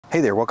Hey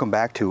there, welcome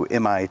back to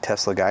Am I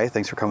Tesla Guy.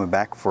 Thanks for coming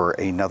back for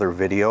another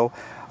video.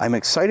 I'm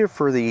excited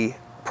for the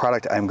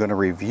product I'm going to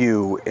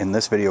review in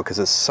this video because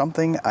it's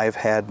something I've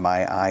had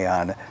my eye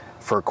on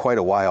for quite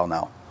a while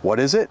now. What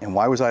is it and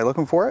why was I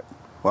looking for it?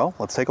 Well,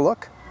 let's take a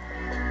look.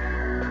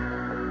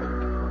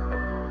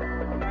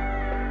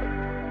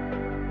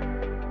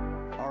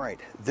 All right,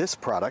 this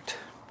product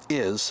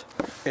is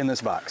in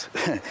this box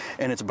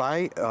and it's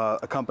by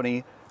a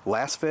company,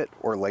 Last Fit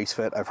or Lace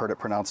Fit. I've heard it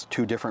pronounced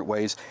two different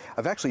ways.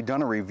 I've actually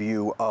done a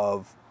review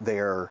of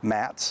their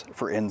mats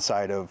for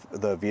inside of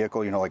the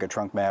vehicle, you know, like a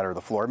trunk mat or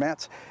the floor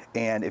mats.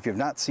 And if you've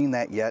not seen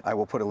that yet, I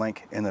will put a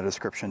link in the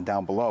description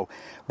down below.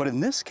 But in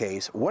this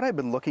case, what I've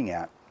been looking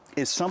at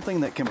is something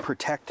that can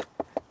protect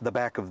the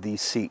back of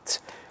these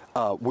seats.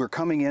 We're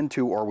coming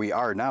into, or we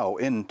are now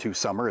into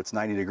summer. It's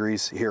 90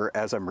 degrees here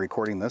as I'm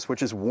recording this,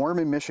 which is warm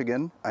in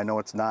Michigan. I know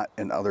it's not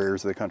in other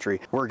areas of the country.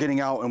 We're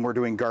getting out and we're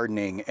doing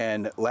gardening.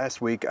 And last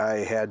week I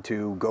had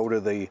to go to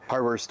the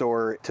hardware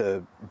store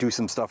to do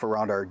some stuff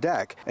around our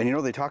deck. And you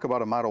know, they talk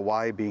about a Model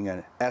Y being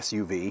an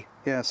SUV,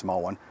 yeah, a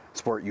small one,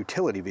 sport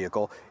utility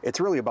vehicle. It's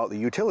really about the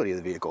utility of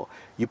the vehicle.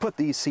 You put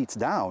these seats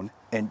down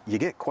and you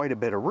get quite a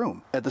bit of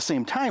room. At the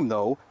same time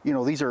though, you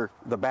know,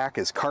 the back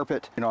is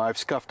carpet. You know, I've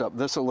scuffed up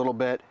this a little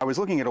bit. I was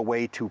looking at a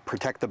way to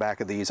protect the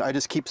back of these. I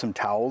just keep some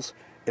towels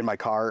in my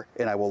car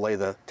and I will lay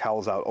the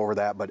towels out over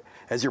that. But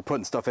as you're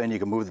putting stuff in, you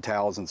can move the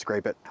towels and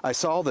scrape it. I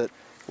saw that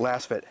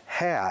Last Fit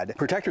had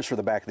protectors for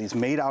the back of these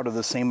made out of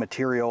the same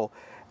material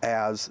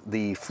as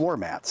the floor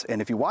mats.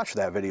 And if you watch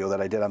that video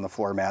that I did on the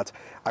floor mats,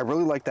 I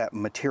really like that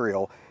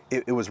material.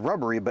 It was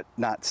rubbery, but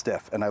not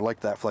stiff, and I liked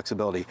that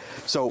flexibility.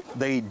 So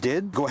they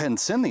did go ahead and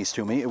send these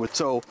to me. It was,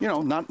 so, you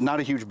know, not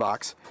a huge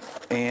box.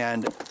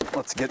 And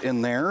let's get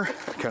in there,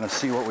 kind of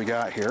see what we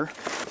got here.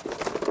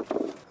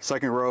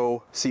 Second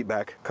row seat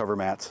back cover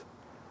mats.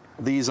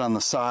 These on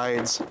the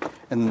sides,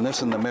 and then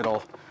this in the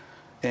middle.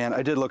 And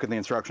I did look at the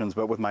instructions,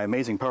 but with my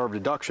amazing power of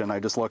deduction,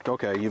 I just looked,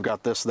 okay, you've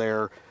got this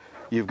there,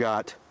 you've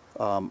got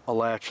a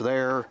latch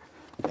there,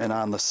 and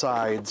on the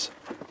sides,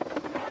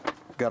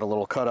 got a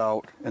little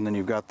cutout, and then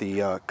you've got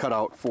the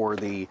cutout for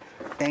the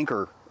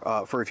anchor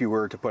for if you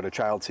were to put a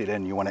child seat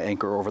in, you want to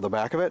anchor over the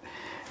back of it.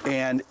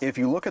 And if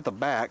you look at the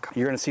back,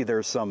 you're going to see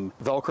there's some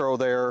Velcro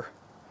there,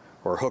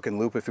 or hook and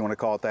loop if you want to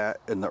call it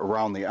that, and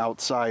around the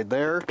outside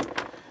there,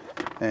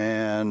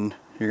 and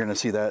you're going to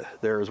see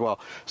that there as well.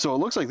 So it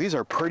looks like these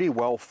are pretty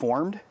well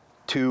formed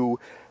to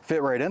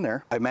fit right in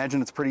there. I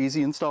imagine it's pretty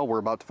easy to install. We're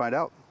about to find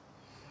out.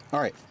 All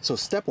right, so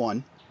step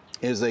one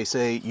is they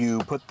say you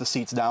put the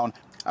seats down.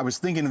 I was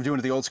thinking of doing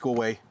it the old school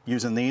way,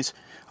 using these,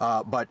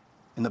 but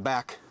in the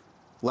back,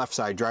 left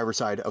side, driver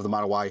side of the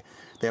Model Y,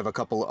 they have a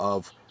couple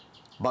of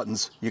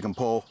buttons you can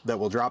pull that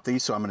will drop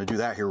these, so I'm gonna do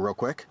that here real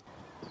quick.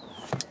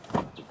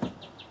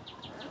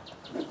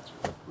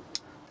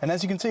 And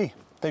as you can see,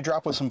 they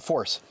drop with some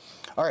force.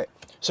 All right,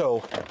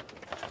 so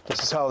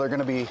this is how they're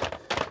gonna be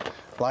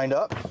lined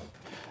up.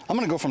 I'm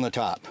gonna go from the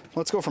top.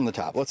 Let's go from the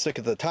top. Let's stick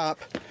at the top,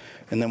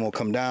 and then we'll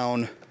come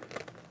down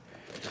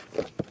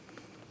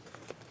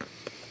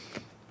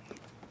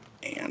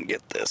and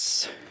get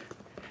this.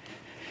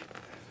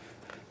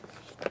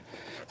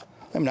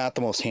 I'm not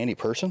the most handy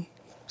person,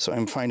 so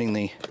I'm finding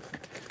the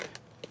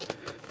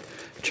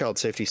child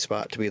safety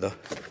spot to be the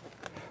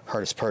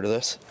hardest part of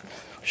this.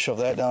 Shove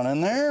that down in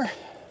there,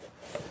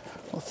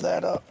 lift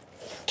that up,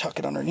 tuck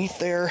it underneath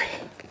there.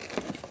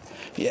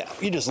 Yeah,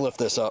 you just lift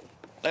this up.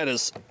 That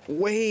is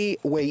way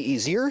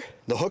easier.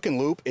 The hook and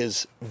loop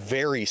is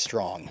very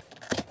strong.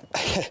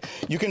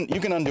 you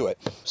can undo it.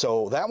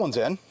 So that one's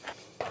in.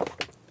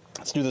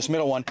 Let's do this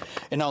middle one.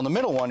 And now in the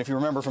middle one, if you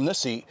remember from this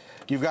seat,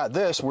 you've got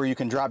this where you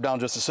can drop down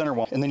just the center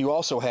one. And then you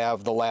also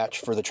have the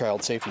latch for the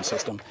child safety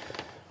system,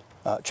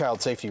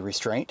 child safety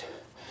restraint.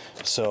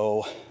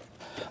 So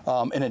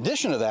in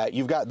addition to that,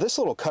 you've got this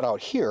little cutout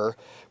here,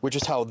 which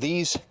is how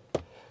these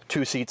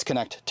two seats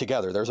connect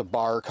together. There's a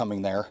bar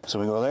coming there. So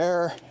we go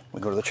there,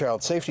 we go to the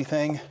child safety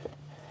thing,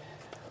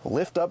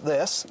 lift up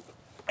this,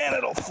 and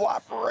it'll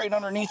flop right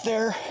underneath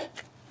there.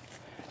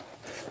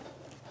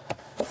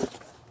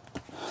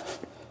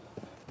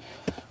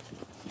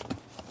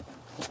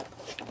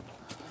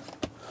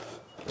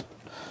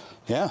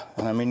 Yeah,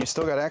 and I mean, you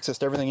still got access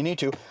to everything you need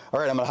to. All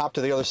right, I'm gonna hop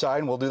to the other side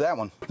and we'll do that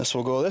one. This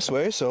will go this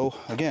way, so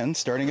again,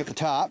 starting at the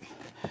top,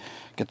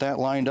 get that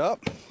lined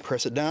up,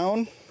 press it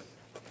down,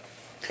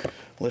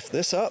 lift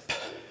this up,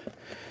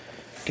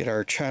 get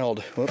our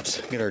child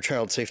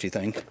safety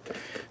thing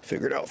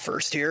figured out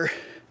first here.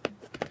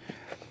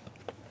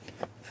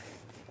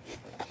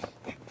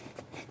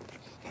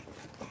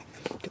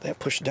 Get that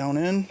pushed down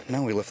in,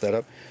 now we lift that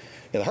up.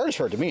 Yeah, the hardest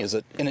part to me is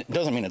that, and it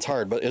doesn't mean it's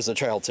hard, but is the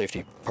child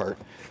safety part.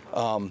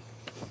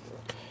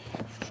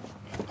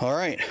 All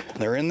right,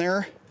 they're in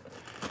there.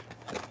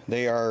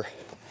 They are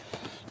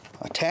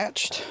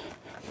attached.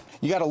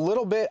 You got a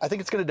little bit, I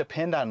think it's gonna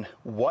depend on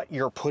what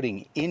you're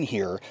putting in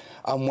here,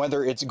 on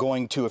whether it's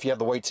going to, if you have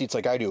the white seats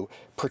like I do,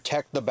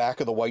 protect the back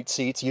of the white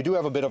seats. You do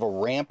have a bit of a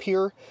ramp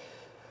here,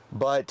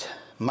 but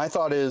my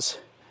thought is,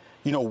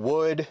 you know,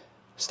 wood,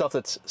 stuff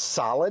that's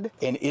solid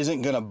and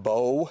isn't gonna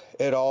bow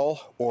at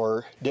all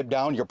or dip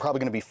down, you're probably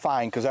gonna be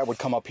fine, because that would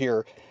come up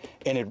here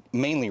and it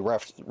mainly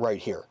rests right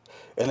here.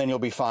 And then you'll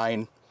be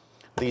fine.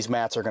 These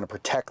mats are gonna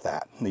protect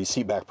that, these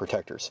seat back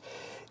protectors.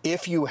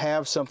 If you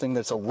have something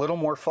that's a little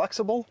more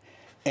flexible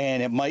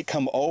and it might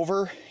come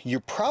over,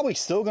 you're probably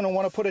still gonna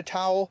wanna put a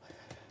towel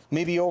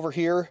maybe over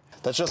here.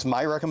 That's just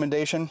my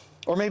recommendation.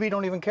 Or maybe you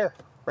don't even care,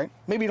 right?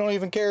 Maybe you don't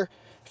even care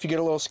if you get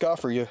a little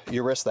scuff or you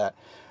risk that.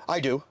 I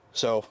do,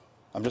 so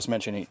I'm just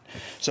mentioning.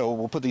 So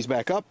we'll put these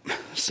back up,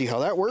 see how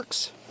that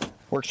works.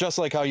 Works just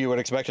like how you would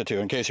expect it to,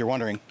 in case you're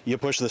wondering. You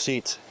push the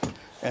seats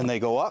and they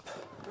go up.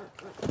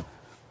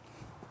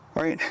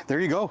 All right, there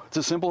you go. It's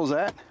as simple as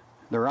that.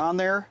 They're on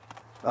there.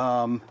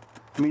 I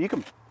mean,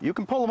 you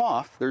can pull them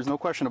off. There's no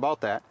question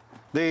about that.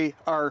 They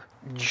are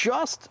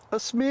just a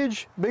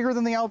smidge bigger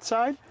than the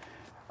outside,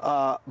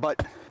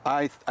 but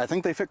I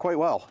think they fit quite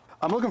well.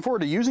 I'm looking forward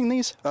to using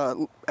these.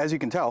 As you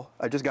can tell,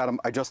 I just got them.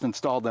 I just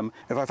installed them.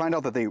 If I find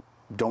out that they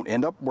don't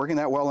end up working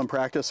that well in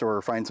practice, or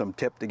find some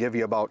tip to give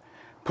you about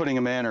putting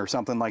them in or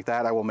something like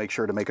that, I will make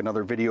sure to make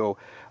another video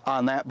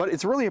on that. But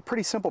it's really a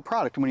pretty simple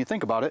product when you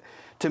think about it.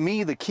 To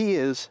me, the key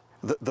is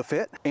the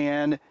fit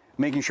and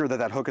making sure that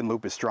that hook and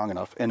loop is strong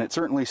enough, and it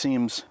certainly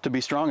seems to be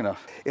strong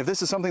enough. If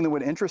this is something that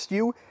would interest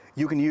you,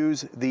 you can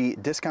use the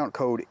discount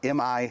code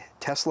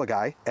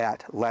MITeslaGuy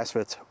at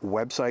LastFit's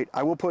website.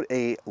 I will put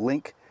a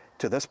link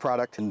to this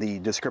product in the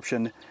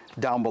description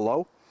down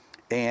below,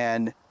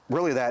 and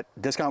really that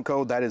discount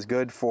code, that is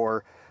good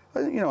for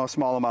a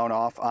small amount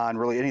off on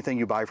really anything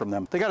you buy from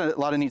them. They got a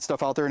lot of neat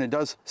stuff out there, and it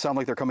does sound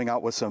like they're coming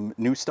out with some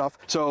new stuff.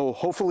 So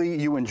hopefully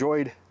you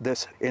enjoyed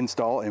this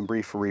install and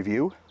brief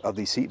review of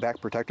the seat back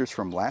protectors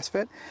from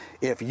LastFit.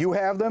 If you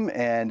have them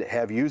and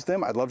have used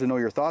them, I'd love to know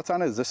your thoughts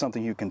on it. Is this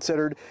something you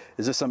considered?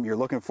 Is this something you're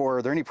looking for?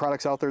 Are there any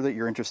products out there that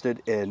you're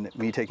interested in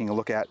me taking a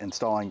look at,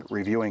 installing,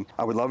 reviewing?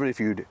 I would love it if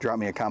you'd drop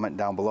me a comment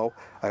down below.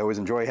 I always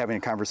enjoy having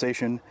a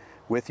conversation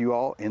with you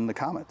all in the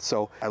comments.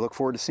 So I look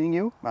forward to seeing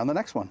you on the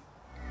next one.